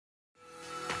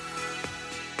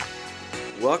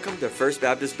Welcome to First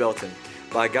Baptist Belton.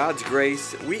 By God's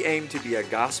grace, we aim to be a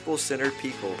gospel-centered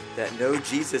people that know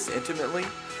Jesus intimately,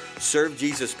 serve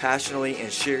Jesus passionately,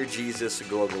 and share Jesus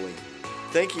globally.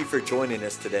 Thank you for joining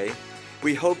us today.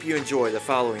 We hope you enjoy the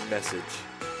following message.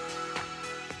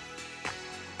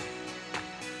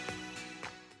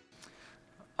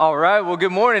 All right, well,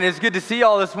 good morning. It's good to see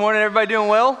y'all this morning. Everybody doing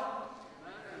well?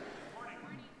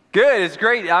 Good, it's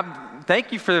great.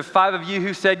 Thank you for the 5 of you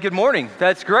who said good morning.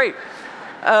 That's great.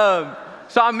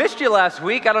 So I missed you last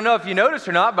week. I don't know if you noticed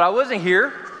or not, but I wasn't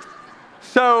here.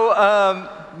 So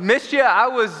missed you. I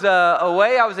was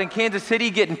away. I was in Kansas City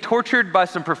getting tortured by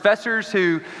some professors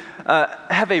who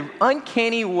have an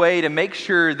uncanny way to make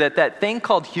sure that thing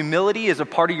called humility is a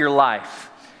part of your life.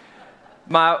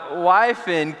 My wife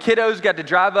and kiddos got to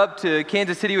drive up to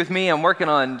Kansas City with me. I'm working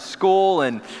on school,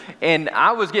 and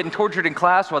I was getting tortured in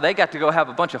class while they got to go have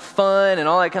a bunch of fun and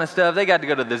all that kind of stuff. They got to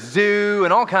go to the zoo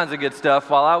and all kinds of good stuff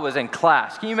while I was in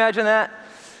class. Can you imagine that?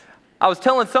 I was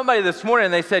telling somebody this morning,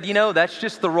 and they said, you know, that's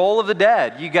just the role of the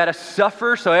dad. You got to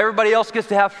suffer so everybody else gets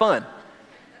to have fun.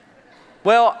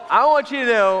 Well, I want you to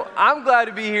know I'm glad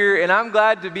to be here, and I'm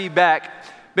glad to be back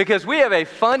because we have a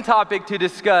fun topic to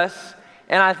discuss.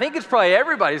 And I think it's probably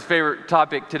everybody's favorite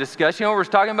topic to discuss. You know what we're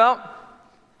talking about?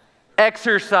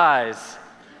 Exercise.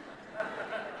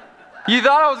 You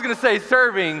thought I was going to say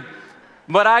serving,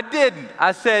 but I didn't.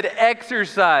 I said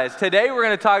exercise. Today we're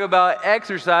going to talk about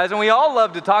exercise, and we all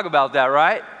love to talk about that,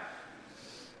 right?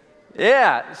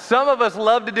 Yeah, some of us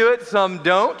love to do it, some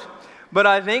don't. But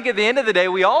I think at the end of the day,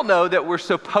 we all know that we're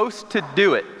supposed to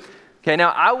do it. Okay,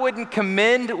 now I wouldn't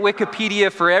commend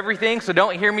Wikipedia for everything, so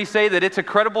don't hear me say that it's a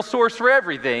credible source for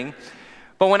everything.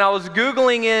 But when I was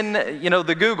Googling in,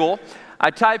 the Google, I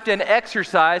typed in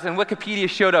exercise and Wikipedia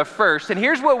showed up first. And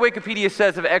here's what Wikipedia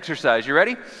says of exercise. You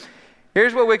ready?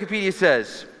 Here's what Wikipedia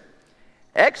says.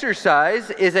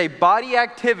 Exercise is a body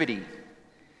activity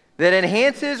that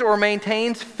enhances or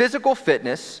maintains physical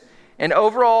fitness and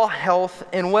overall health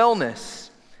and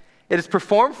wellness. It is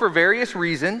performed for various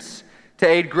reasons: to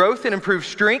aid growth and improve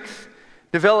strength,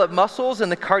 develop muscles in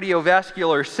the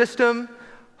cardiovascular system,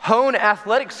 hone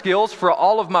athletic skills for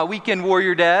all of my weekend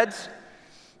warrior dads.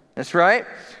 That's right.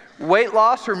 Weight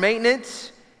loss or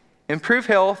maintenance, improve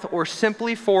health, or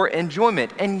simply for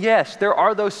enjoyment. And yes, there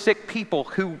are those sick people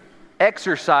who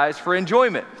exercise for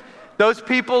enjoyment. Those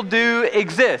people do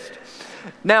exist.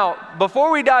 Now,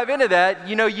 before we dive into that,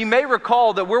 you may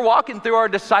recall that we're walking through our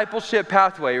discipleship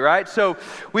pathway, right? So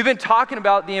we've been talking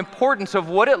about the importance of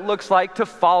what it looks like to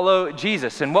follow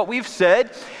Jesus. And what we've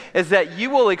said is that you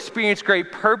will experience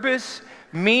great purpose,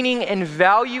 meaning, and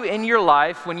value in your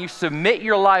life when you submit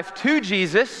your life to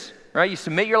Jesus, right? You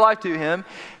submit your life to Him,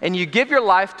 and you give your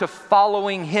life to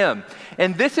following Him.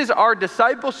 And this is our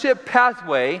discipleship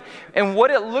pathway and what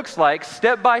it looks like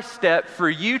step by step for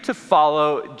you to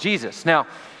follow Jesus. Now,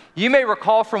 you may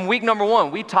recall from week number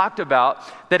 1, we talked about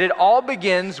that it all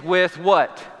begins with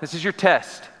what? This is your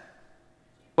test.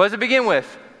 What does it begin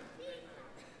with?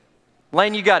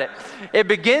 Lane, you got it. It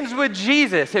begins with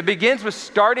Jesus. It begins with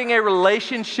starting a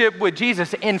relationship with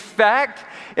Jesus. In fact,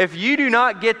 if you do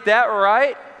not get that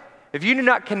right, if you do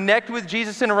not connect with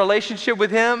Jesus in a relationship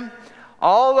with Him,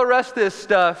 all the rest of this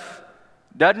stuff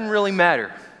doesn't really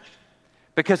matter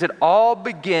because it all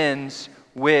begins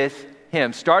with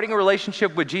Him. Starting a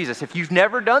relationship with Jesus. If you've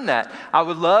never done that, I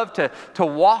would love to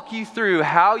walk you through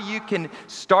how you can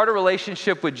start a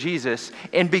relationship with Jesus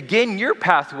and begin your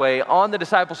pathway on the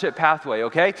discipleship pathway,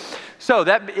 okay? So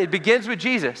that it begins with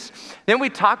Jesus. Then we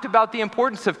talked about the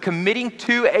importance of committing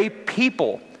to a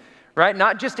people. Right?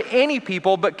 Not just any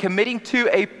people, but committing to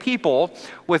a people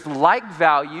with like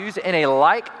values and a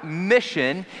like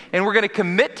mission. And we're going to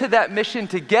commit to that mission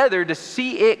together to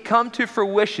see it come to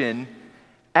fruition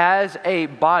as a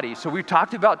body. So we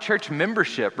talked about church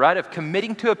membership, right? Of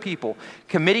committing to a people,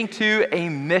 committing to a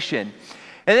mission.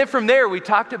 And then from there, we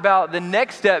talked about the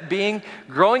next step being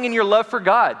growing in your love for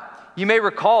God. You may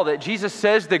recall that Jesus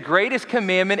says the greatest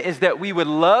commandment is that we would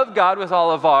love God with all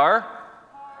of our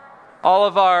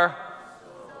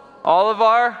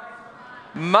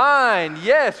mind.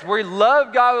 Yes, we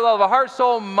love God with all of our heart,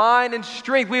 soul, mind, and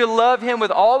strength. We love Him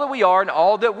with all that we are and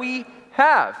all that we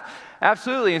have.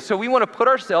 Absolutely. And so we want to put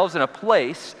ourselves in a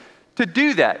place to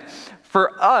do that.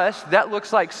 For us, that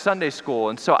looks like Sunday school.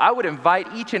 And so I would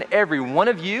invite each and every one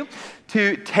of you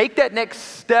to take that next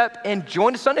step and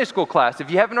join a Sunday school class. If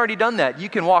you haven't already done that, you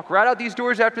can walk right out these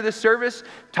doors after this service,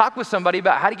 talk with somebody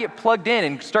about how to get plugged in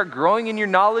and start growing in your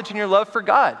knowledge and your love for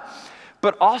God.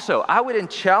 But also, I would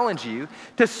challenge you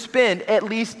to spend at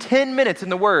least 10 minutes in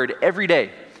the Word every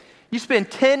day. You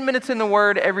spend 10 minutes in the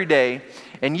Word every day,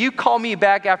 and you call me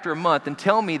back after a month and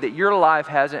tell me that your life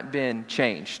hasn't been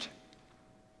changed.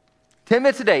 10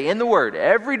 minutes a day in the Word,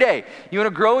 every day. You want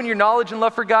to grow in your knowledge and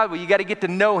love for God? Well, you got to get to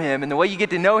know Him, and the way you get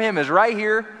to know Him is right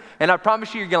here, and I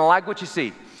promise you, you're going to like what you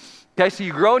see. Okay, so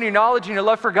you grow in your knowledge and your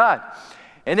love for God.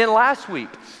 And then last week,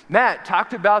 Matt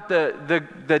talked about the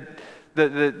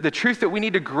truth that we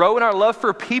need to grow in our love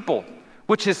for people,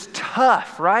 which is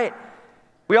tough, right?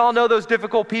 We all know those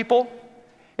difficult people.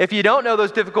 If you don't know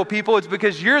those difficult people, it's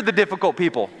because you're the difficult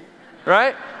people,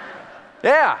 right?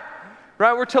 Yeah,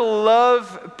 right? We're to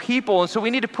love people, and so we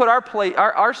need to put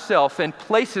ourselves in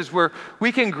places where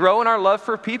we can grow in our love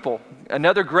for people.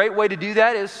 Another great way to do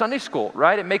that is Sunday school,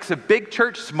 right? It makes a big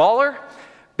church smaller.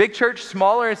 Big church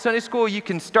smaller. In Sunday school, you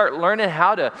can start learning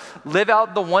how to live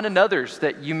out the one another's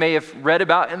that you may have read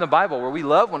about in the Bible, where we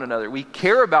love one another, we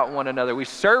care about one another, we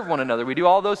serve one another, we do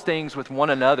all those things with one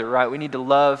another, right? We need to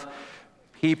love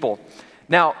people.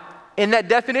 Now, in that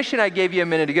definition I gave you a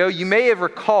minute ago, you may have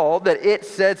recalled that it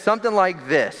said something like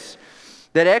this,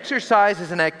 that exercise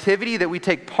is an activity that we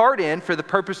take part in for the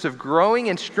purpose of growing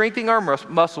and strengthening our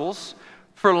muscles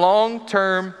for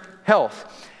long-term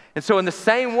health. And so in the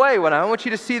same way, what I want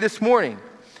you to see this morning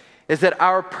is that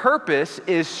our purpose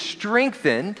is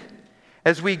strengthened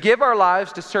as we give our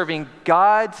lives to serving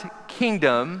God's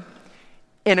kingdom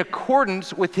in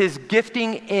accordance with His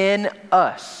gifting in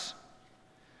us.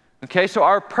 Okay, so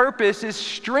our purpose is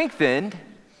strengthened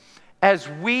as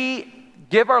we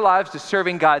give our lives to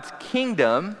serving God's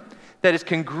kingdom that is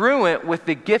congruent with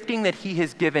the gifting that He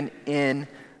has given in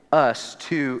us,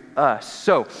 to us.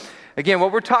 So, again,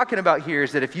 what we're talking about here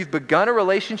is that if you've begun a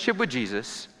relationship with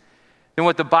Jesus, then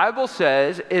what the Bible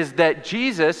says is that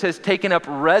Jesus has taken up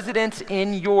residence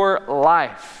in your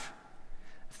life.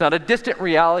 It's not a distant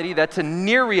reality, that's a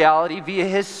near reality via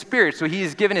His Spirit. So He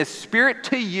has given His Spirit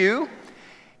to you,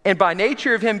 and by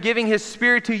nature of Him giving His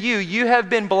Spirit to you, you have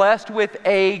been blessed with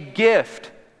a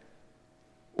gift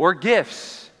or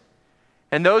gifts.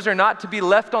 And those are not to be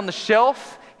left on the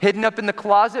shelf, hidden up in the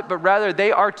closet, but rather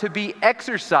they are to be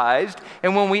exercised.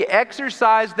 And when we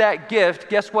exercise that gift,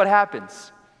 guess what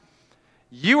happens?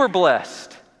 You are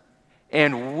blessed,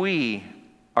 and we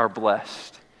are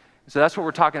blessed. So that's what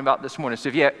we're talking about this morning. So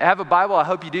if you have a Bible, I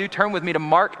hope you do, turn with me to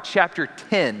Mark chapter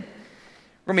 10.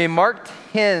 We're going to be in Mark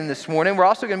 10 this morning. We're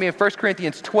also going to be in 1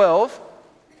 Corinthians 12.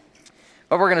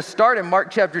 But we're going to start in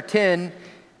Mark chapter 10,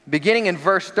 beginning in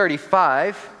verse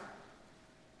 35.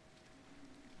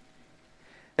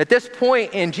 At this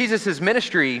point in Jesus'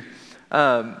 ministry,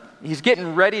 he's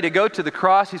getting ready to go to the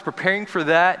cross. He's preparing for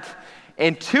that.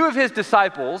 And two of His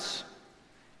disciples,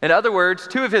 in other words,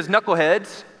 two of His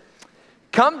knuckleheads,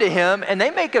 come to Him and they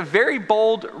make a very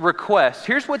bold request.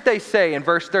 Here's what they say in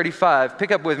verse 35.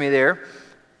 Pick up with me there.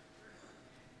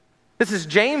 This is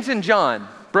James and John,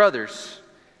 brothers,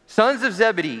 sons of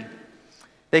Zebedee.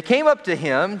 They came up to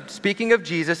Him, speaking of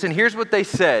Jesus, and here's what they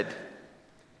said.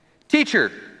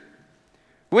 Teacher,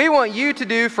 we want you to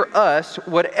do for us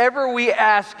whatever we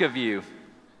ask of you.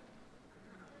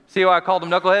 See why I called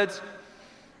them knuckleheads?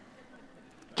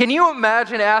 Can you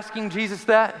imagine asking Jesus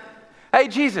that? Hey,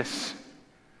 Jesus,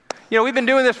 we've been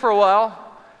doing this for a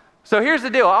while. So here's the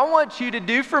deal. I want you to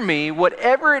do for me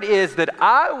whatever it is that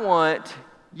I want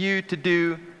you to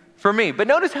do for me. But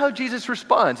notice how Jesus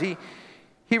responds. He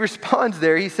responds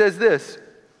there. He says this.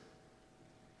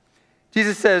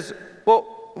 Jesus says,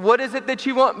 well, what is it that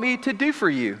you want me to do for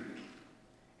you?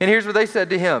 And here's what they said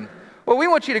to Him. Well, we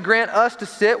want you to grant us to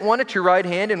sit one at your right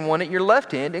hand and one at your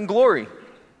left hand in glory.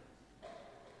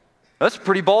 That's a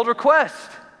pretty bold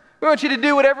request. We want you to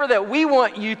do whatever that we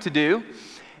want you to do.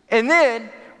 And then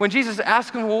when Jesus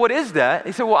asked him, well, what is that?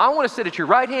 He said, well, I want to sit at your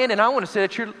right hand and I want to sit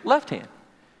at your left hand.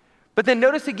 But then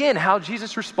notice again how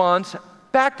Jesus responds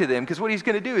back to them, because what He's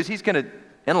going to do is He's going to,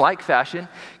 in like fashion,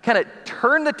 kind of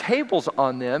turn the tables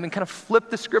on them and kind of flip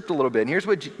the script a little bit. And here's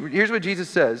what Jesus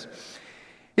says.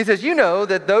 He says, you know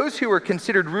that those who are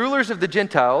considered rulers of the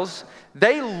Gentiles,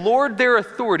 they lord their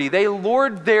authority, they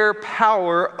lord their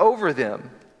power over them.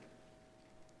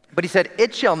 But He said,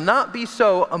 it shall not be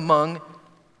so among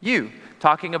you.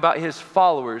 Talking about His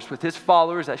followers. With His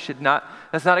followers, that's not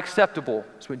acceptable.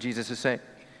 That's what Jesus is saying.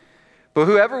 But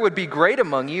whoever would be great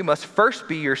among you must first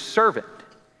be your servant.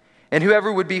 And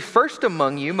whoever would be first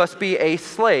among you must be a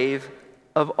slave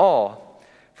of all.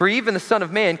 For even the Son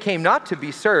of Man came not to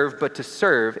be served, but to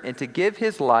serve and to give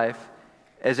His life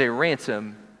as a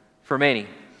ransom for many.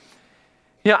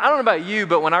 I don't know about you,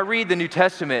 but when I read the New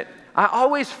Testament, I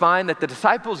always find that the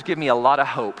disciples give me a lot of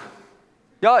hope.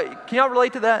 Can y'all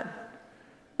relate to that?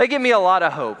 They give me a lot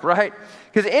of hope, right?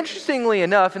 Because interestingly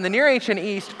enough, in the Near Ancient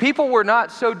East, people were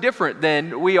not so different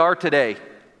than we are today.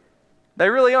 They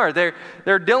really are.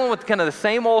 They're dealing with kind of the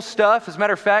same old stuff. As a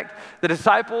matter of fact, the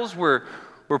disciples were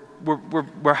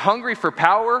hungry for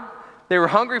power. They were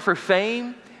hungry for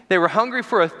fame. They were hungry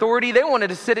for authority. They wanted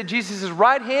to sit at Jesus'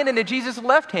 right hand and at Jesus'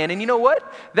 left hand. And you know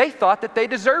what? They thought that they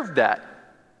deserved that,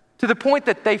 to the point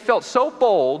that they felt so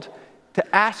bold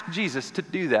to ask Jesus to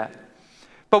do that.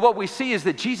 But what we see is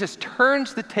that Jesus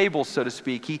turns the tables, so to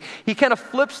speak. He kind of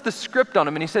flips the script on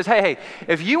them, and he says, hey,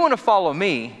 if you want to follow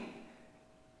me,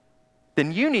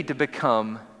 then you need to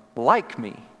become like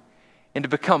me. And to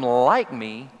become like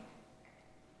me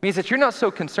means that you're not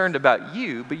so concerned about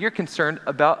you, but you're concerned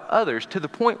about others, to the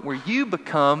point where you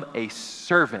become a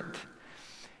servant.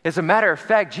 As a matter of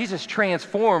fact, Jesus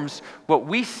transforms what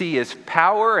we see as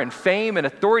power and fame and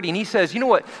authority, and he says, you know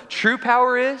what true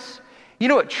power is? You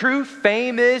know what true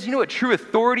fame is? You know what true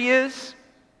authority is?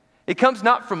 It comes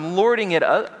not from lording it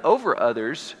over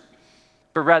others,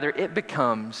 but rather it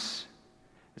becomes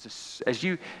as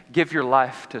you give your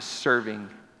life to serving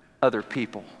other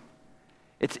people.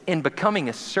 It's in becoming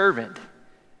a servant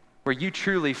where you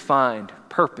truly find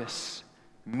purpose,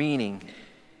 meaning,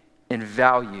 and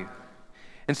value.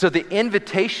 And so the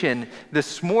invitation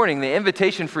this morning, the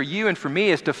invitation for you and for me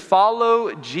is to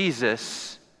follow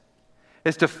Jesus,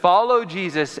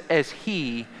 as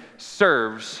he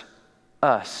serves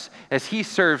us, as he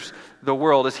serves the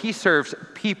world, as he serves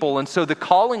people. And so the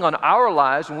calling on our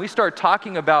lives, when we start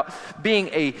talking about being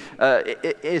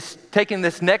is taking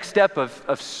this next step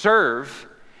of serve,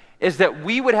 is that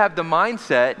we would have the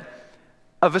mindset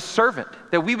of a servant,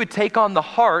 that we would take on the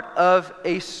heart of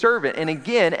a servant. And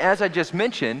again, as I just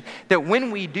mentioned, that when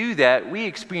we do that, we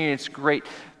experience great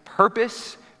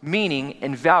purpose, meaning,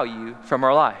 and value from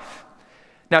our life.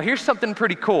 Now, here's something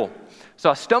pretty cool. So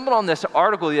I stumbled on this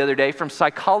article the other day from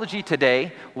Psychology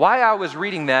Today. Why I was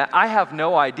reading that, I have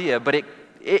no idea, but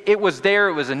it was there.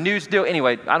 It was a news deal.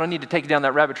 Anyway, I don't need to take you down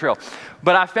that rabbit trail.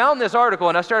 But I found this article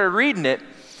and I started reading it.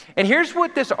 And here's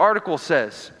what this article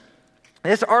says.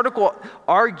 This article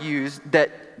argues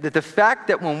that the fact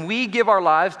that when we give our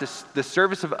lives to the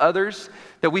service of others,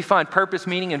 that we find purpose,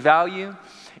 meaning, and value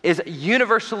is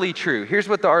universally true. Here's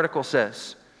what the article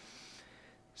says.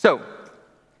 So,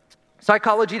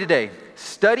 Psychology Today,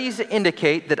 studies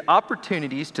indicate that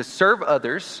opportunities to serve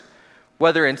others,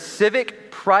 whether in civic,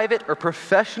 private, or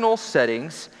professional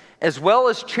settings, as well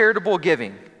as charitable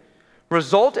giving,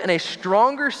 result in a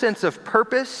stronger sense of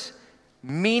purpose,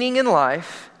 meaning in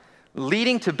life,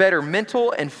 leading to better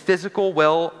mental and physical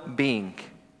well-being.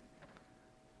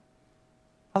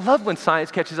 I love when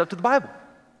science catches up to the Bible.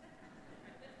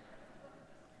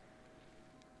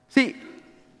 See,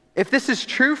 if this is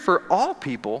true for all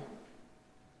people,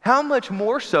 how much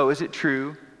more so is it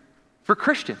true for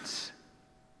Christians?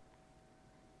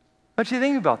 What do you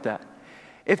think about that?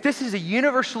 If this is a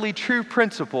universally true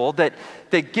principle that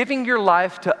giving your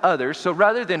life to others, so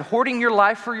rather than hoarding your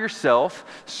life for yourself,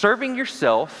 serving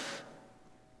yourself,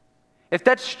 if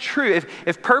that's true,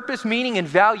 if purpose, meaning, and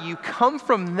value come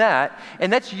from that,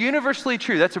 and that's universally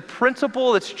true, that's a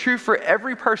principle that's true for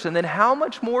every person, then how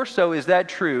much more so is that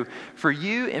true for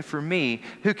you and for me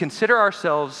who consider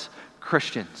ourselves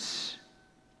Christians?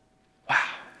 Wow,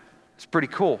 it's pretty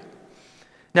cool.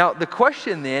 Now, the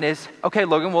question then is, okay,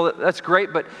 Logan, well, that's great,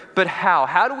 but how?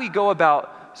 How do we go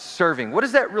about serving? What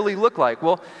does that really look like?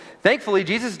 Well, thankfully,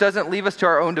 Jesus doesn't leave us to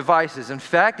our own devices. In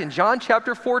fact, in John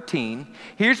chapter 14,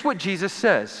 here's what Jesus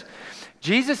says.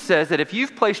 Jesus says that if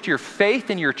you've placed your faith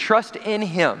and your trust in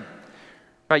him,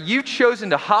 right, you've chosen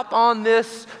to hop on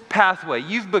this pathway,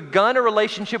 you've begun a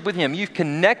relationship with him, you've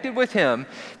connected with him,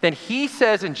 then he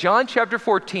says in John chapter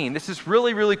 14, this is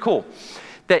really, really cool,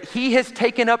 that he has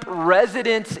taken up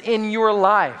residence in your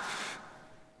life.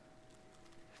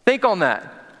 Think on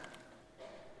that.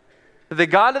 The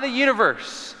God of the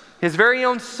universe, his very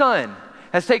own Son,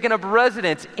 has taken up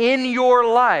residence in your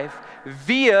life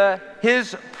via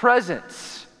his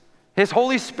presence, his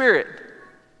Holy Spirit.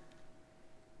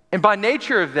 And by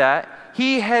nature of that,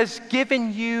 he has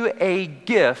given you a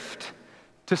gift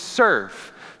to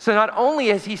serve. So not only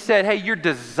has he said, hey, you're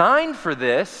designed for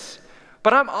this,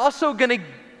 but I'm also going to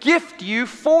gift you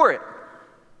for it.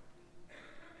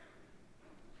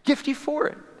 Gift you for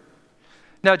it.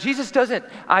 Now, Jesus doesn't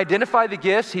identify the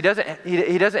gifts. He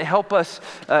doesn't help us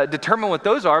determine what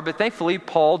those are, but thankfully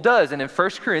Paul does. And in 1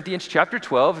 Corinthians chapter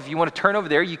 12, if you want to turn over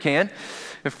there, you can.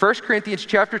 In 1 Corinthians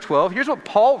chapter 12, here's what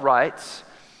Paul writes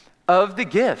of the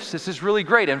gifts. This is really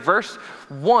great. In verse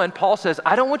 1, Paul says,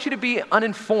 I don't want you to be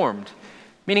uninformed.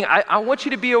 Meaning, I want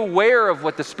you to be aware of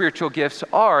what the spiritual gifts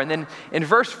are. And then in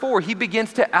verse 4, he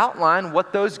begins to outline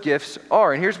what those gifts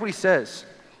are. And here's what he says.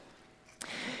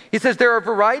 He says, there are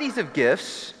varieties of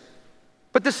gifts,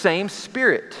 but the same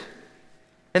Spirit.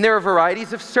 And there are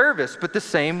varieties of service, but the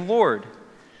same Lord.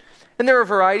 And there are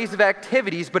varieties of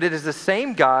activities, but it is the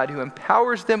same God who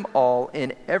empowers them all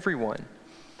in everyone.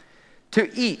 To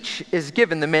each is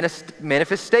given the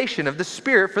manifestation of the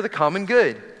Spirit for the common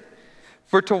good.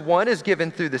 For to one is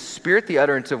given through the Spirit the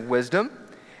utterance of wisdom,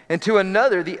 and to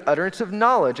another the utterance of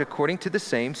knowledge according to the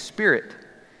same Spirit.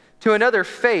 To another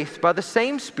faith by the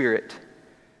same Spirit.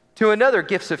 To another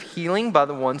gifts of healing by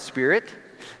the one Spirit.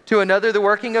 To another the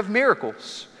working of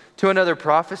miracles. To another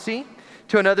prophecy.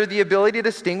 To another the ability to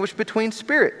distinguish between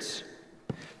spirits.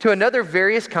 To another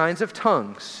various kinds of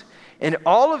tongues. And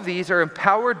all of these are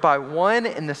empowered by one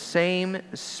and the same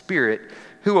Spirit,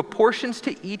 who apportions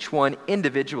to each one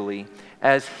individually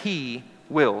as he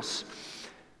wills.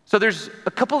 So there's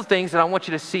a couple of things that I want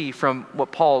you to see from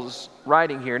what Paul's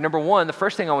writing here. Number one, the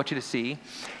first thing I want you to see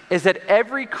is that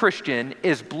every Christian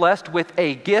is blessed with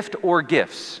a gift or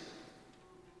gifts.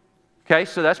 Okay,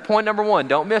 so that's point number one.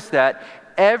 Don't miss that.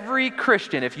 Every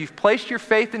Christian, if you've placed your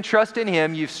faith and trust in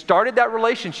him, you've started that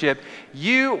relationship,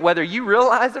 you, whether you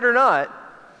realize it or not,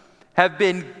 have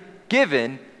been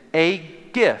given a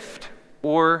gift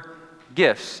or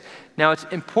gifts. Now, it's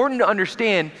important to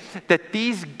understand that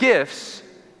these gifts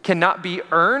cannot be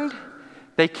earned.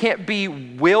 They can't be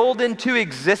willed into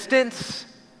existence,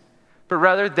 but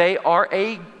rather they are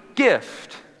a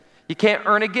gift. You can't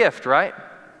earn a gift, right?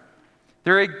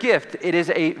 They're a gift. It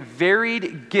is a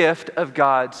varied gift of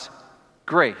God's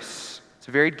grace. It's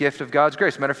a varied gift of God's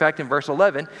grace. Matter of fact, in verse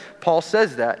 11, Paul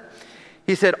says that.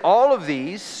 He said, all of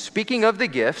these, speaking of the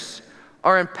gifts,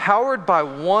 are empowered by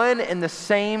one and the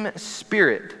same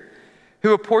Spirit,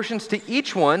 who apportions to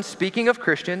each one, speaking of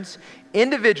Christians,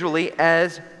 individually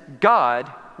as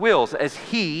God wills, as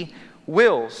He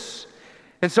wills.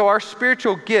 And so our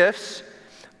spiritual gifts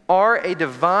are a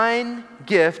divine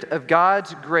gift of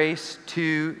God's grace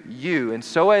to you. And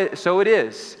so it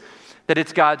is that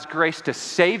it's God's grace to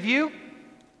save you,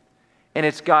 and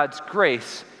it's God's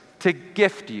grace to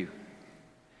gift you.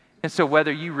 And so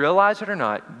whether you realize it or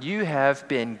not, you have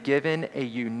been given a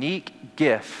unique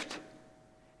gift.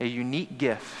 A unique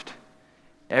gift.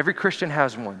 Every Christian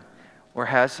has one, or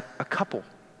has a couple.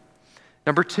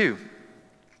 Number two,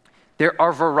 there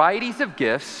are varieties of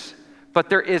gifts, but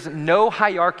there is no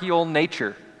hierarchical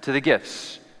nature to the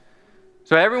gifts.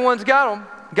 So everyone's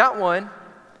got one,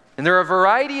 and there are a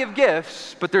variety of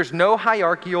gifts, but there's no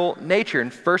hierarchical nature. In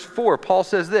verse 4, Paul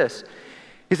says this.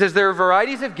 He says, there are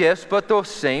varieties of gifts, but the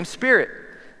same Spirit.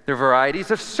 There are varieties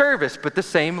of service, but the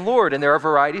same Lord. And there are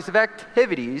varieties of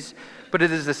activities, but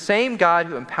it is the same God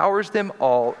who empowers them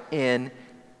all in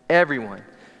everyone.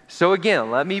 So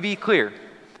again, let me be clear.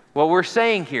 What we're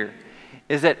saying here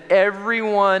is that every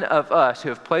one of us who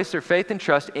have placed their faith and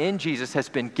trust in Jesus has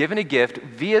been given a gift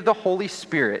via the Holy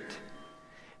Spirit.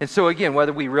 And so again,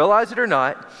 whether we realize it or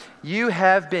not, you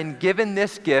have been given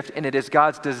this gift, and it is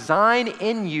God's design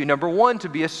in you, number one, to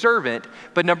be a servant,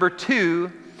 but number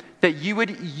two, that you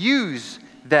would use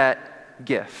that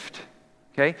gift.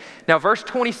 Okay? Now, verse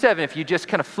 27, if you just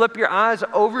kind of flip your eyes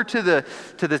over to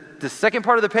the second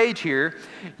part of the page here,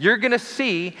 you're going to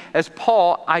see as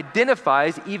Paul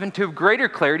identifies even to greater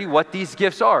clarity what these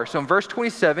gifts are. So in verse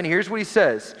 27, here's what he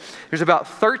says. There's about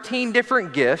 13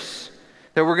 different gifts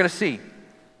that we're going to see.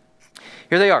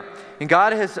 Here they are. And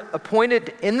God has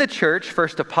appointed in the church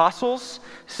first apostles,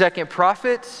 second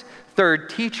prophets, third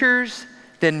teachers,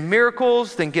 then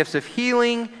miracles, then gifts of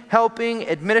healing, helping,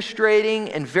 administrating,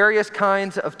 and various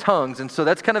kinds of tongues. And so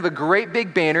that's kind of a great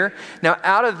big banner. Now,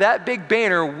 out of that big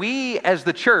banner, we as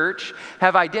the church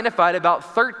have identified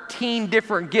about 13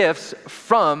 different gifts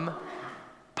from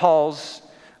Paul's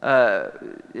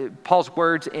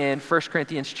words in 1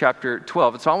 Corinthians chapter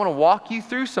 12. And so I want to walk you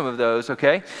through some of those,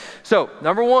 okay? So,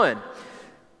 number one,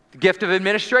 the gift of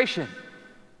administration.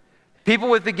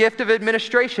 People with the gift of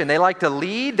administration, they like to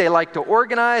lead, they like to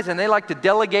organize, and they like to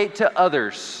delegate to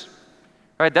others.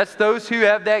 Right? That's those who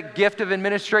have that gift of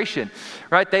administration.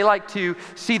 Right? They like to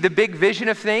see the big vision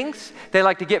of things. They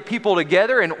like to get people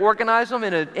together and organize them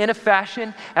in a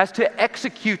fashion as to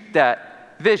execute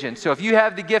that vision. So if you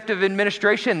have the gift of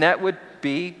administration, that would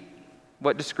be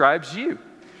what describes you.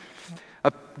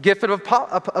 A gift of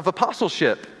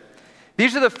apostleship.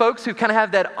 These are the folks who kind of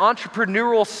have that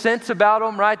entrepreneurial sense about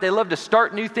them, right? They love to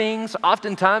start new things.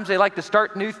 Oftentimes, they like to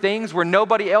start new things where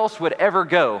nobody else would ever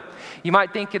go. You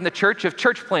might think in the church of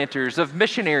church planters, of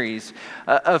missionaries,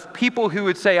 of people who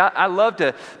would say, I love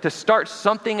to start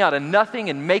something out of nothing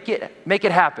and make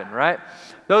it happen, right?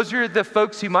 Those are the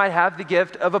folks who might have the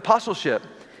gift of apostleship.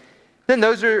 Then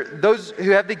those are those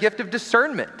who have the gift of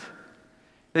discernment.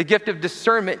 The gift of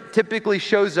discernment typically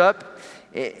shows up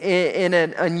in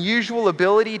an unusual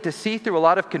ability to see through a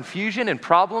lot of confusion and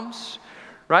problems,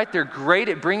 right? They're great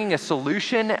at bringing a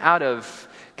solution out of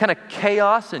kind of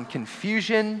chaos and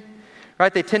confusion,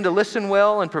 right? They tend to listen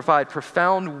well and provide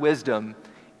profound wisdom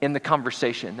in the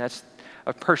conversation. That's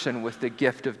a person with the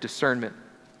gift of discernment.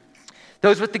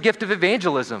 Those with the gift of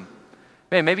evangelism.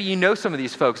 Man, maybe you know some of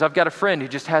these folks. I've got a friend who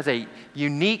just has a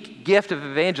unique gift of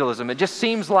evangelism. It just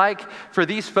seems like for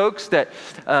these folks that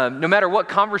no matter what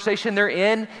conversation they're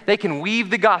in, they can weave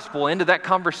the gospel into that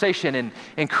conversation.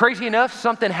 And crazy enough,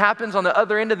 something happens on the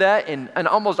other end of that, and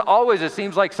almost always it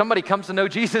seems like somebody comes to know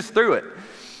Jesus through it.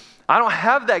 I don't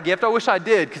have that gift. I wish I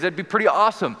did, because that'd be pretty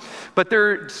awesome. But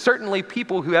there are certainly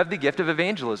people who have the gift of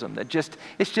evangelism that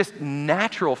it's just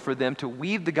natural for them to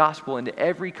weave the gospel into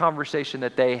every conversation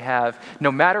that they have, no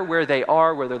matter where they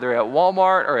are, whether they're at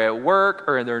Walmart or at work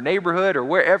or in their neighborhood or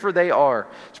wherever they are.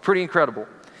 It's pretty incredible.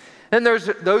 Then there's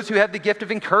those who have the gift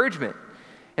of encouragement.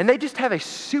 And they just have a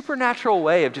supernatural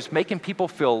way of just making people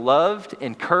feel loved,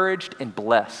 encouraged, and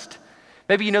blessed.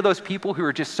 Maybe you know those people who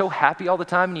are just so happy all the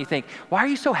time and you think, why are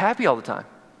you so happy all the time?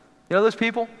 You know those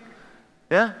people?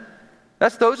 Yeah.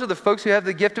 Those are the folks who have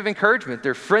the gift of encouragement.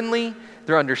 They're friendly,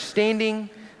 they're understanding,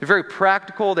 they're very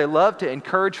practical, they love to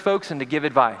encourage folks and to give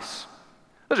advice.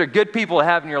 Those are good people to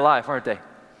have in your life, aren't they?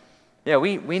 Yeah,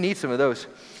 we need some of those.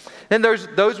 Then there's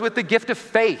those with the gift of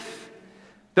faith.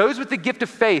 Those with the gift of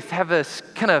faith have a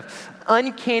kind of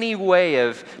uncanny way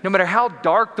of, no matter how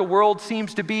dark the world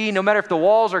seems to be, no matter if the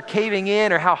walls are caving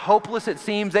in or how hopeless it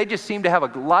seems, they just seem to have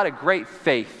a lot of great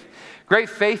faith. Great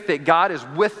faith that God is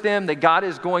with them, that God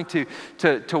is going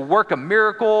to work a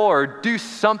miracle or do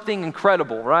something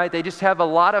incredible, right? They just have a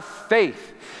lot of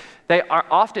faith. They are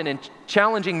often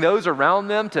challenging those around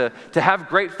them to have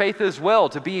great faith as well,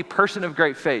 to be a person of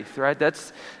great faith, right?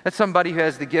 That's somebody who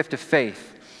has the gift of faith.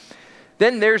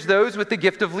 Then there's those with the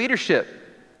gift of leadership.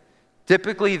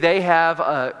 Typically, they have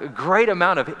a great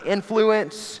amount of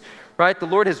influence, right? The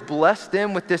Lord has blessed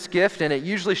them with this gift, and it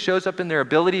usually shows up in their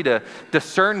ability to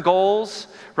discern goals,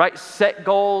 right? Set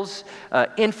goals,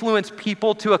 influence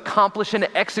people to accomplish and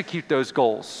execute those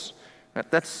goals.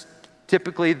 That's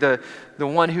typically the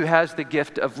one who has the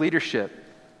gift of leadership.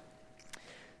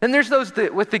 Then there's those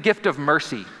with the gift of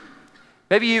mercy.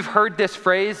 Maybe you've heard this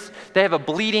phrase, they have a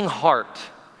bleeding heart.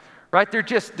 Right?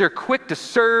 They're quick to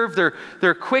serve.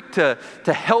 They're quick to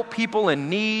help people in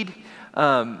need.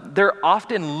 They're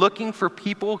often looking for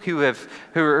people who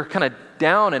are kind of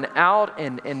down and out,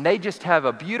 and they just have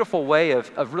a beautiful way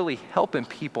of really helping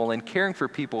people and caring for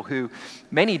people who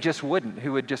many just wouldn't,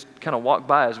 who would just kind of walk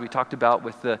by, as we talked about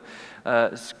with the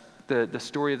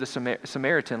story of the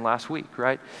Samaritan last week,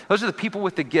 right? Those are the people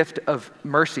with the gift of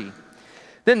mercy.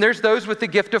 Then there's those with the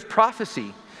gift of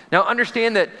prophecy. Now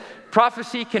understand that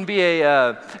prophecy can be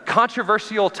a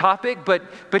controversial topic, but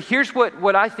here's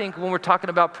what I think when we're talking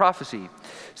about prophecy.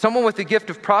 Someone with the gift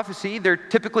of prophecy, they're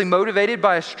typically motivated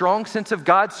by a strong sense of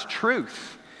God's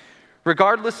truth,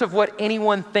 regardless of what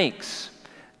anyone thinks.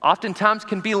 Oftentimes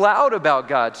can be loud about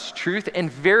God's truth and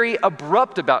very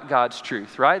abrupt about God's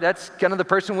truth, right? That's kind of the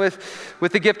person with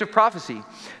the gift of prophecy.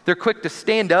 They're quick to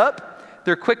stand up,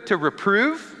 they're quick to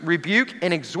reprove, rebuke,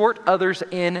 and exhort others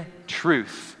in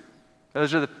truth.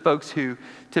 Those are the folks who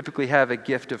typically have a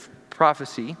gift of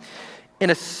prophecy. In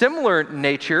a similar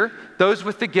nature, those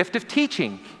with the gift of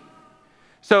teaching.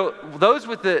 So those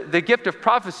with the gift of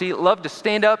prophecy love to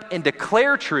stand up and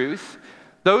declare truth.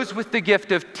 Those with the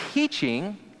gift of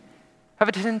teaching have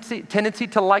a tendency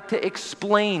to like to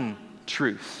explain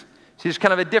truth. See, there's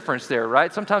kind of a difference there,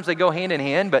 right? Sometimes they go hand in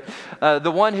hand, but the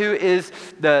one who is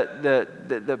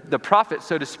the prophet,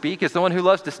 so to speak, is the one who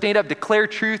loves to stand up, declare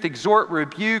truth, exhort,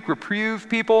 rebuke, reprove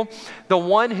people. The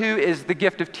one who is the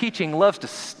gift of teaching loves to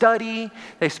study.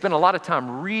 They spend a lot of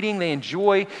time reading. They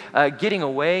enjoy getting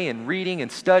away and reading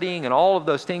and studying and all of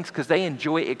those things because they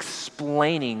enjoy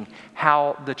explaining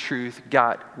how the truth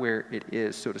got where it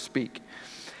is, so to speak.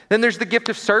 Then there's the gift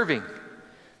of serving.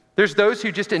 There's those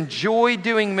who just enjoy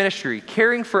doing ministry,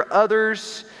 caring for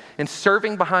others, and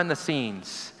serving behind the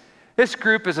scenes. This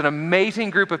group is an amazing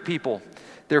group of people.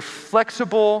 They're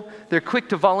flexible, they're quick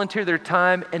to volunteer their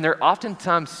time, and they're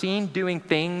oftentimes seen doing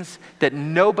things that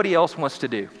nobody else wants to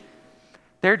do.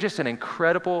 They're just an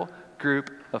incredible group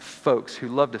of folks who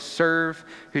love to serve,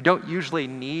 who don't usually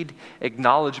need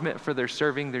acknowledgement for their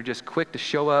serving. They're just quick to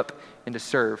show up and to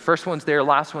serve. First one's there,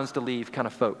 last one's to leave kind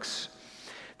of folks.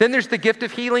 Then there's the gift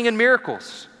of healing and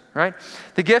miracles, right?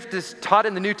 The gift is taught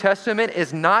in the New Testament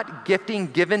is not gifting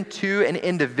given to an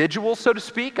individual, so to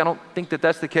speak. I don't think that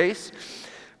that's the case.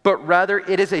 But rather,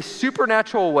 it is a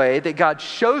supernatural way that God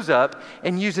shows up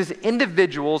and uses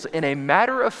individuals in a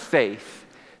matter of faith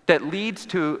that leads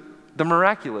to the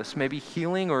miraculous, maybe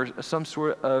healing or some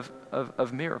sort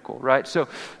of miracle, right? So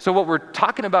what we're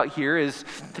talking about here is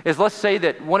let's say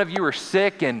that one of you are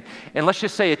sick and let's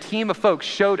just say a team of folks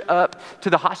showed up to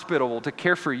the hospital to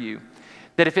care for you.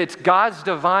 That if it's God's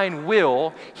divine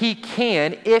will, he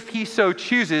can, if he so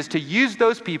chooses, to use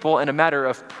those people in a matter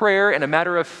of prayer and a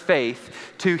matter of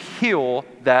faith to heal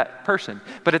that person.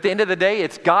 But at the end of the day,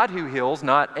 it's God who heals,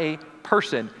 not a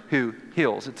person who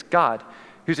heals. It's God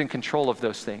who's in control of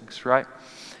those things, right?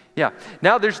 Yeah.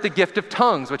 Now there's the gift of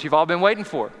tongues, which you've all been waiting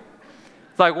for.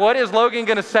 It's like, what is Logan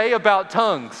going to say about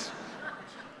tongues?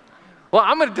 Well,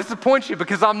 I'm going to disappoint you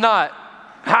because I'm not.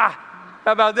 Ha!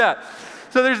 How about that?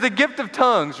 So there's the gift of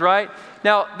tongues, right?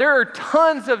 Now, there are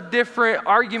tons of different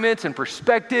arguments and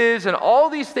perspectives and all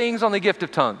these things on the gift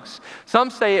of tongues. Some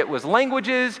say it was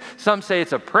languages. Some say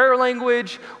it's a prayer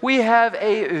language. We have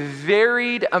a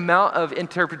varied amount of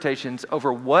interpretations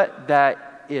over what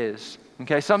that is.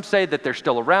 Okay, some say that they're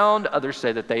still around. Others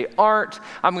say that they aren't.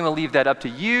 I'm going to leave that up to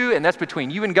you, and that's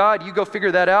between you and God. You go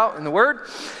figure that out in the Word,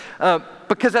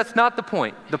 because that's not the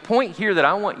point. The point here that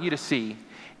I want you to see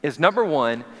is, number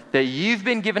one, that you've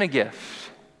been given a gift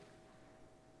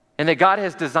and that God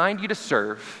has designed you to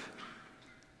serve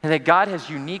and that God has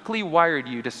uniquely wired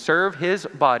you to serve his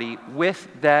body with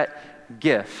that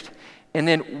gift. And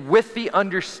then with the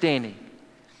understanding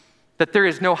that there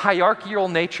is no hierarchical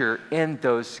nature in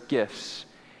those gifts.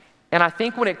 And I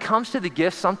think when it comes to the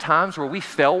gifts, sometimes where we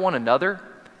fail one another,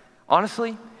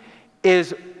 honestly,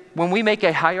 is when we make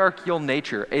a hierarchical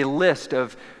nature, a list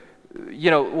of,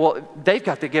 well, they've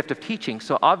got the gift of teaching,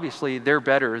 so obviously they're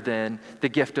better than the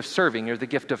gift of serving or the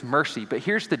gift of mercy. But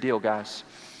here's the deal, guys.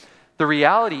 The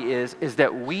reality is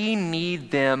that we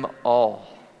need them all.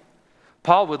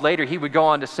 Paul would later, he would go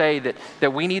on to say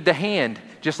that we need the hand,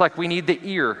 just like we need the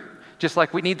ear, just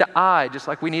like we need the eye, just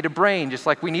like we need a brain, just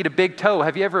like we need a big toe.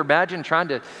 Have you ever imagined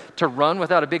trying to run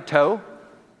without a big toe?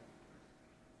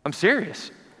 I'm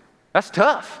serious. That's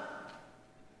tough.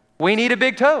 We need a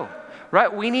big toe.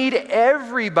 Right? We need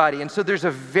everybody. And so there's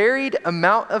a varied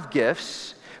amount of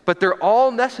gifts, but they're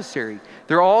all necessary.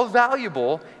 They're all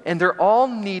valuable, and they're all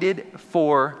needed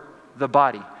for the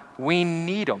body. We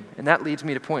need them. And that leads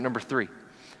me to point number 3.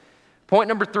 Point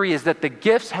number 3 is that the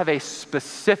gifts have a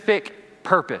specific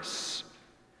purpose.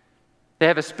 They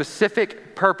have a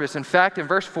specific purpose. In fact, in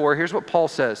verse 4, here's what Paul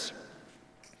says.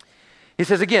 He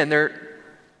says again,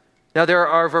 now there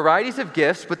are varieties of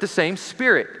gifts, but the same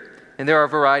Spirit. And there are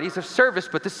varieties of service,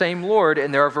 but the same Lord.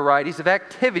 And there are varieties of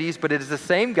activities, but it is the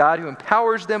same God who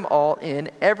empowers them all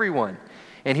in everyone.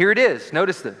 And here it is.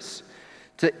 Notice this.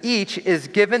 To each is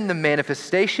given the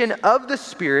manifestation of the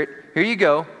Spirit, here you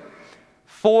go,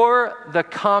 for the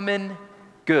common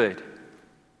good.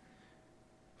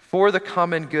 For the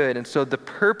common good. And so the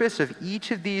purpose of each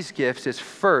of these gifts is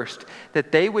first,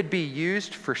 that they would be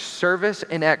used for service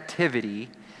and activity,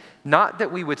 not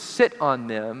that we would sit on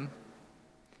them,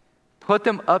 put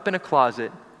them up in a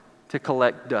closet to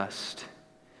collect dust.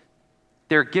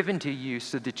 They're given to you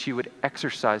so that you would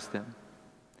exercise them.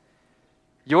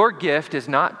 Your gift is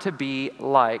not to be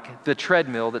like the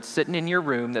treadmill that's sitting in your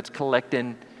room that's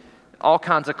collecting all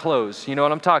kinds of clothes. You know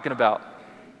what I'm talking about?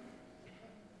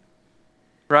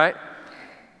 Right?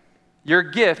 Your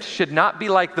gift should not be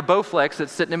like the Bowflex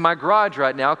that's sitting in my garage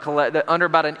right now, under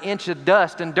about an inch of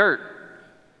dust and dirt.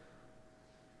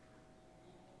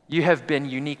 You have been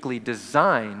uniquely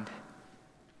designed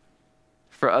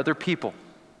for other people,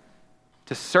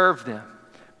 to serve them,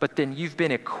 but then you've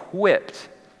been equipped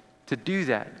to do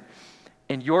that.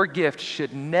 And your gift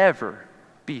should never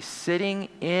be sitting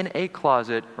in a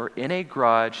closet or in a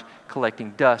garage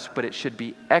collecting dust, but it should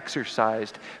be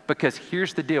exercised, because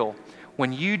here's the deal.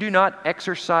 When you do not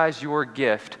exercise your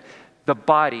gift, the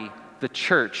body, the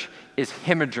church, is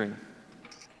hemorrhaging.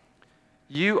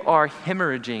 You are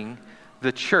hemorrhaging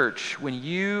the church when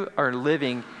you are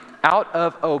living out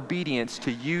of obedience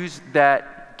to use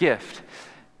that gift.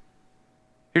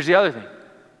 Here's the other thing.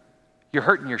 You're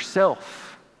hurting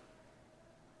yourself.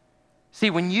 See,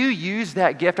 when you use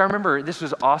that gift, I remember this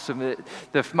was awesome.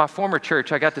 My former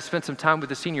church, I got to spend some time with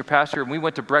the senior pastor, and we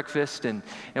went to breakfast, and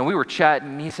we were chatting,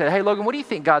 and he said, "Hey, Logan, what do you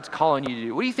think God's calling you to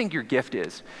do? What do you think your gift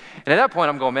is?" And at that point,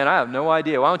 I'm going, "Man, I have no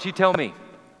idea. Why don't you tell me?"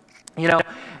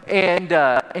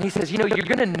 And he says, you're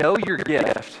going to know your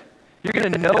gift. You're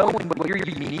going to know what you're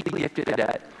uniquely gifted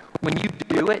at when you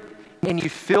do it and you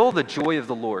feel the joy of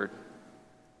the Lord.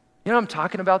 You know what I'm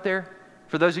talking about there?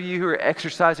 For those of you who are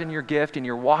exercising your gift and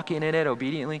you're walking in it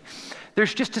obediently,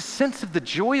 there's just a sense of the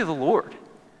joy of the Lord.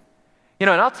 And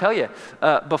I'll tell you,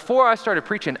 before I started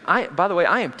preaching, by the way,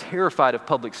 I am terrified of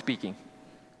public speaking.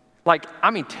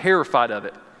 Terrified of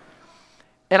it.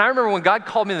 And I remember when God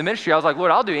called me to the ministry, I was like, Lord,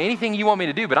 I'll do anything you want me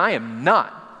to do, but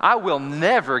I will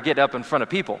never get up in front of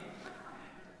people.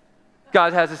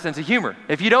 God has a sense of humor.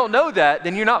 If you don't know that,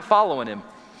 then you're not following him.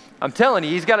 I'm telling you,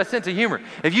 he's got a sense of humor.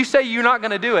 If you say you're not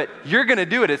going to do it, you're going to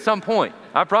do it at some point.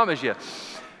 I promise you.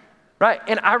 Right?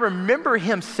 And I remember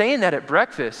him saying that at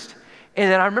breakfast.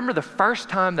 And then I remember the first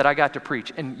time that I got to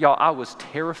preach. And y'all, I was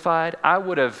terrified. I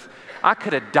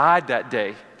could have died that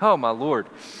day. Oh, my Lord.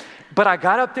 But I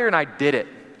got up there and I did it.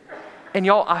 And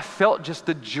y'all, I felt just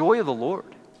the joy of the Lord.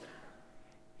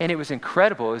 And it was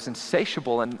incredible. It was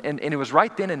insatiable. And it was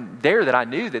right then and there that I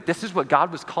knew that this is what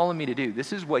God was calling me to do.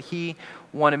 This is what he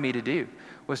wanted me to do,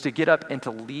 was to get up and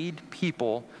to lead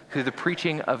people through the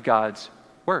preaching of God's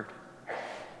word.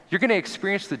 You're going to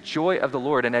experience the joy of the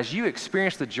Lord. And as you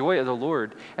experience the joy of the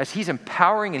Lord, as he's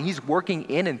empowering and he's working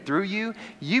in and through you,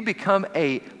 you become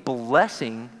a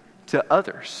blessing to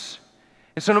others.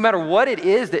 And so no matter what it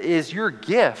is that is your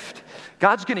gift,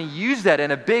 God's going to use that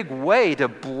in a big way to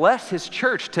bless his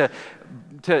church,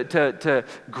 to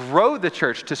grow the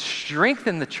church, to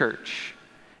strengthen the church.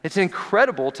 It's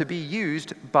incredible to be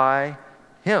used by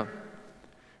him,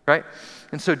 right?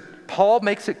 And so Paul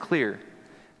makes it clear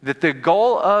that the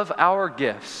goal of our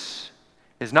gifts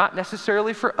is not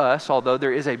necessarily for us, although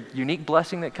there is a unique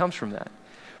blessing that comes from that,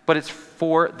 but it's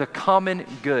for the common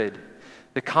good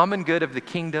of the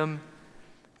kingdom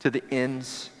to the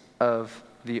ends of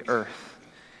the earth.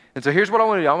 And so here's what I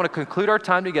want to do. I want to conclude our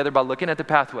time together by looking at the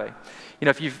pathway. You know,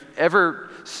 if you've ever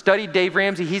studied Dave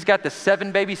Ramsey, he's got the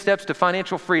 7 baby steps to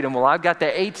financial freedom. Well, I've got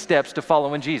the 8 steps to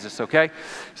following Jesus, okay?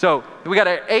 So we got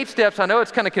 8 steps. I know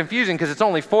it's kind of confusing because it's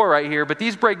only 4 right here, but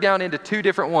these break down into 2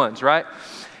 different ones, right?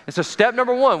 And so step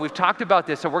number 1, we've talked about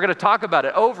this, so we're going to talk about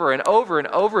it over and over and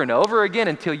over and over again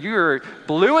until I'm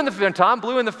blue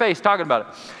in the face talking about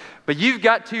it. But you've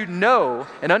got to know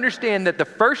and understand that the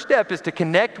first step is to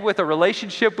connect with a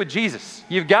relationship with Jesus.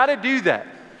 You've got to do that,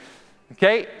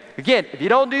 okay? Again, if you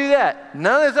don't do that,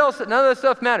 none of this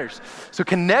stuff matters. So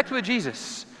connect with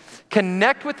Jesus.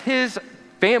 Connect with his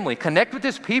family. Connect with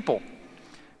his people.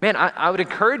 Man, I would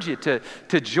encourage you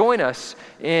to join us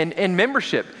in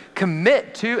membership.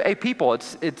 Commit to a people.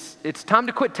 It's time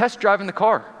to quit test driving the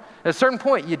car. At a certain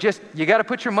point, you got to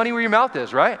put your money where your mouth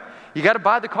is, right? You got to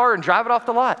buy the car and drive it off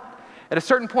the lot. At a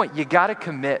certain point, you got to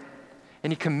commit.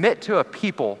 And you commit to a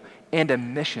people and a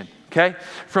mission, okay?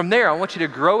 From there, I want you to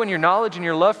grow in your knowledge and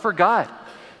your love for God.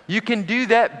 You can do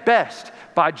that best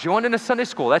by joining a Sunday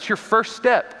school. That's your first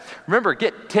step. Remember,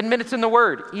 get 10 minutes in the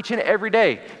Word each and every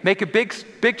day. Make a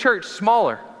big church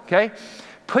smaller, okay?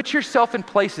 Put yourself in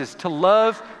places to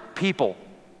love people.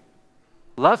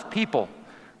 Love people.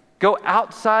 Go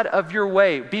outside of your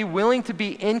way. Be willing to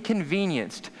be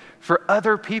inconvenienced for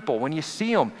other people. When you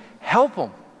see them, help them.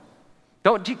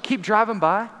 Don't keep driving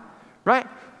by, right?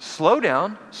 Slow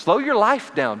down. Slow your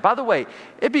life down. By the way,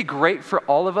 it'd be great for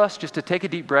all of us just to take a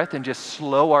deep breath and just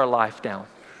slow our life down.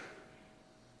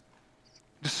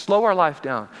 Just slow our life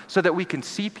down so that we can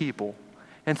see people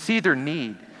and see their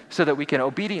need so that we can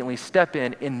obediently step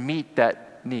in and meet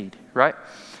that need, right?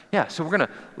 Yeah, so we're going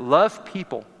to love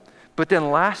people. But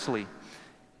then lastly,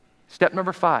 step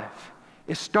number 5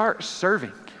 is start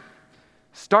serving.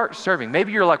 Start serving.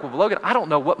 Maybe you're like, well, Logan, I don't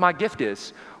know what my gift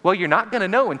is. Well, you're not going to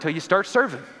know until you start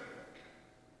serving,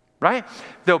 right?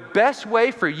 The best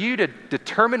way for you to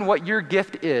determine what your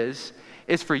gift is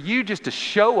for you just to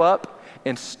show up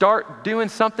and start doing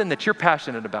something that you're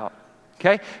passionate about,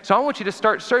 okay? So I want you to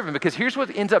start serving because here's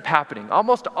what ends up happening.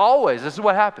 Almost always, this is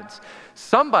what happens.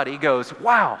 Somebody goes,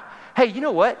 wow, hey, you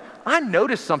know what? I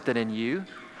noticed something in you.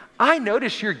 I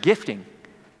noticed your gifting.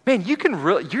 Man,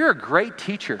 you're a great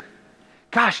teacher.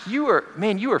 Gosh, you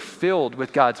are filled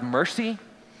with God's mercy.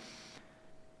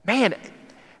 Man,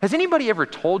 has anybody ever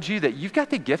told you that you've got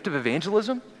the gift of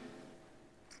evangelism?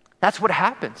 That's what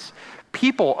happens.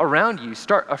 People around you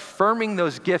start affirming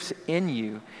those gifts in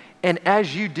you. And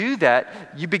as you do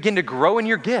that, you begin to grow in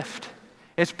your gift.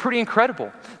 It's pretty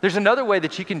incredible. There's another way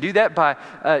that you can do that by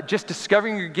just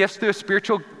discovering your gifts through a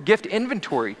spiritual gift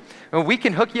inventory. And we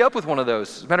can hook you up with one of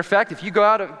those. As a matter of fact, if you go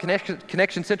out of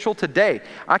Connection Central today,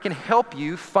 I can help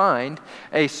you find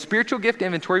a spiritual gift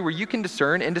inventory where you can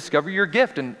discern and discover your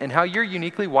gift and how you're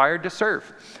uniquely wired to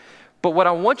serve. But what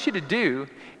I want you to do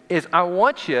is I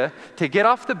want you to get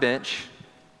off the bench.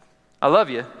 I love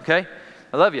you, okay?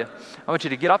 I love you. I want you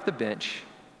to get off the bench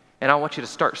and I want you to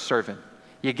start serving.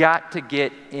 You got to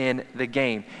get in the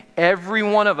game. Every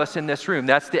one of us in this room,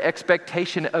 that's the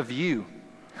expectation of you,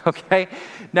 okay?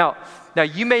 Now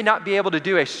you may not be able to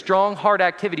do a strong, hard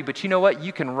activity, but you know what?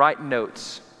 You can write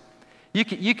notes.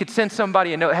 You could send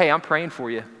somebody a note, hey, I'm praying for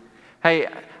you. Hey,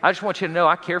 I just want you to know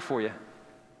I care for you.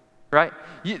 right?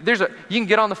 You can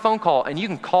get on the phone call and you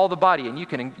can call the body and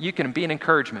you can be an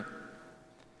encouragement,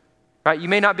 right? You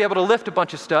may not be able to lift a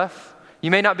bunch of stuff. You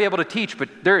may not be able to teach, but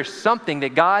there is something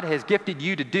that God has gifted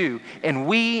you to do, and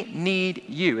we need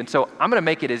you. And so I'm going to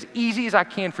make it as easy as I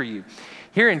can for you.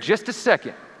 Here in just a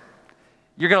second,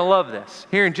 you're going to love this.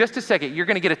 Here in just a second, you're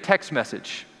going to get a text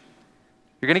message.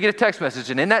 You're going to get a text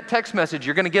message, and in that text message,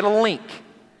 you're going to get a link.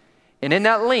 And in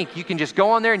that link, you can just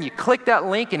go on there and you click that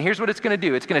link, and here's what it's going to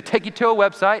do. It's going to take you to a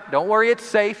website. Don't worry, it's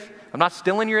safe. I'm not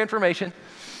stealing your information.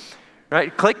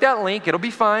 Right? Click that link. It'll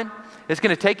be fine. It's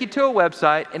going to take you to a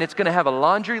website, and it's going to have a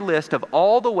laundry list of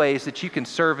all the ways that you can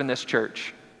serve in this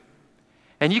church.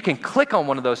 And you can click on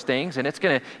one of those things,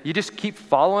 and you just keep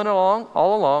following along,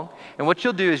 all along. And what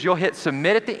you'll do is you'll hit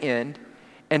submit at the end,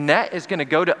 and that is going to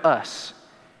go to us.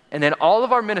 And then all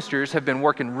of our ministers have been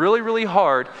working really, really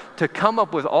hard to come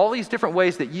up with all these different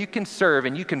ways that you can serve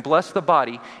and you can bless the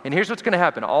body. And here's what's going to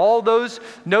happen. All those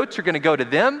notes are going to go to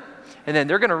them, and then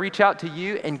they're going to reach out to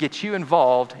you and get you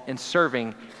involved in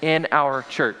serving in our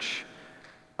church.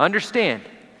 Understand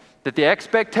that the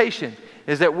expectation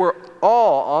is that we're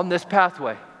all on this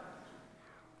pathway.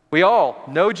 We all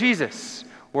know Jesus.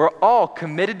 We're all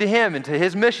committed to Him and to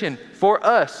His mission for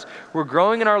us. We're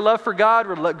growing in our love for God.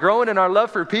 We're growing in our love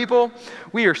for people.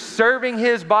 We are serving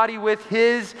His body with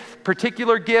His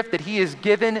particular gift that He has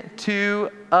given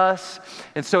to us.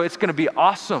 And so it's going to be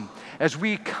awesome as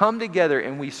we come together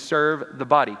and we serve the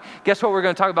body. Guess what we're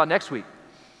going to talk about next week?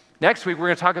 Next week, we're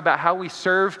going to talk about how we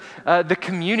serve the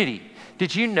community.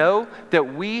 Did you know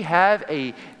that we have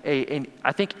I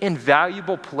think,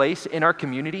 invaluable place in our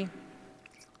community?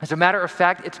 As a matter of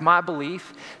fact, it's my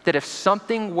belief that if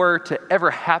something were to ever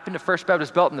happen to First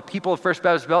Baptist Belton, the people of First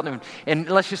Baptist Belton, and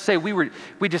let's just say we were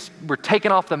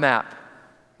taken off the map.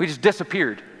 We just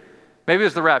disappeared. Maybe it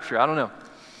was the rapture, I don't know.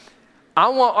 I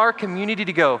want our community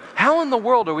to go, how in the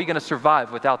world are we going to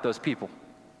survive without those people?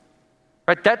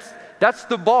 Right? That's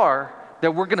the bar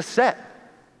that we're going to set.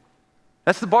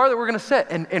 That's the bar that we're going to set.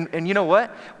 And you know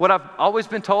what? What I've always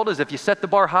been told is if you set the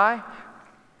bar high,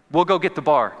 we'll go get the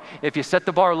bar. If you set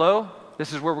the bar low,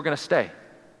 this is where we're going to stay.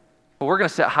 But we're going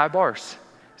to set high bars.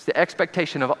 It's the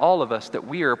expectation of all of us that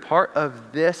we are a part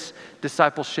of this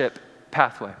discipleship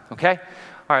pathway, okay?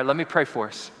 All right, let me pray for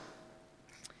us.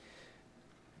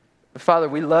 Father,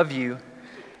 we love you.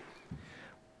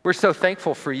 We're so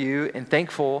thankful for you and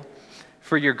thankful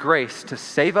for your grace to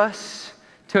save us,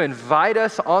 to invite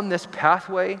us on this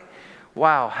pathway.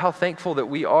 Wow, how thankful that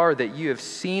we are that you have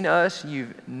seen us,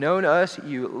 you've known us,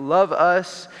 you love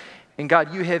us, and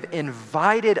God, you have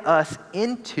invited us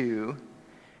into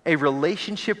a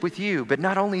relationship with you. But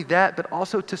not only that, but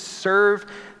also to serve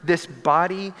this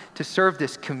body, to serve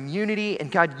this community. And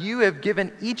God, you have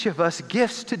given each of us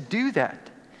gifts to do that.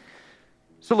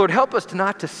 So Lord, help us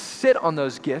not to sit on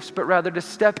those gifts, but rather to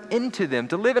step into them,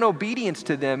 to live in obedience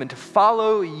to them, and to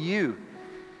follow you.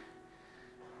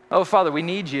 Oh, Father, we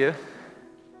need you.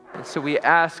 And so we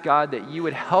ask, God, that you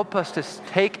would help us to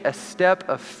take a step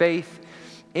of faith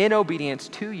in obedience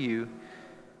to you.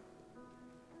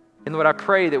 And Lord, I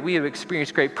pray that we have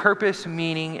experienced great purpose,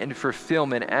 meaning, and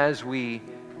fulfillment as we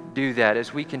do that,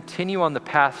 as we continue on the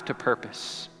path to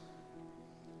purpose.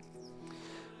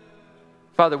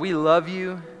 Father, we love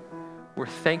you. We're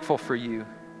thankful for you.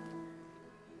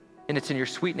 And it's in your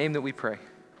sweet name that we pray.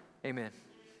 Amen.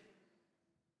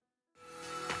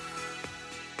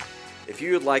 If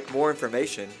you would like more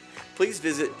information, please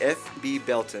visit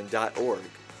fbbelton.org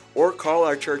or call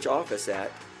our church office at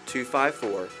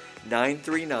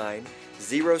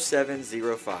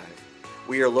 254-939-0705.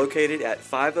 We are located at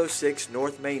 506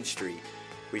 North Main Street.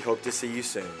 We hope to see you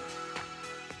soon.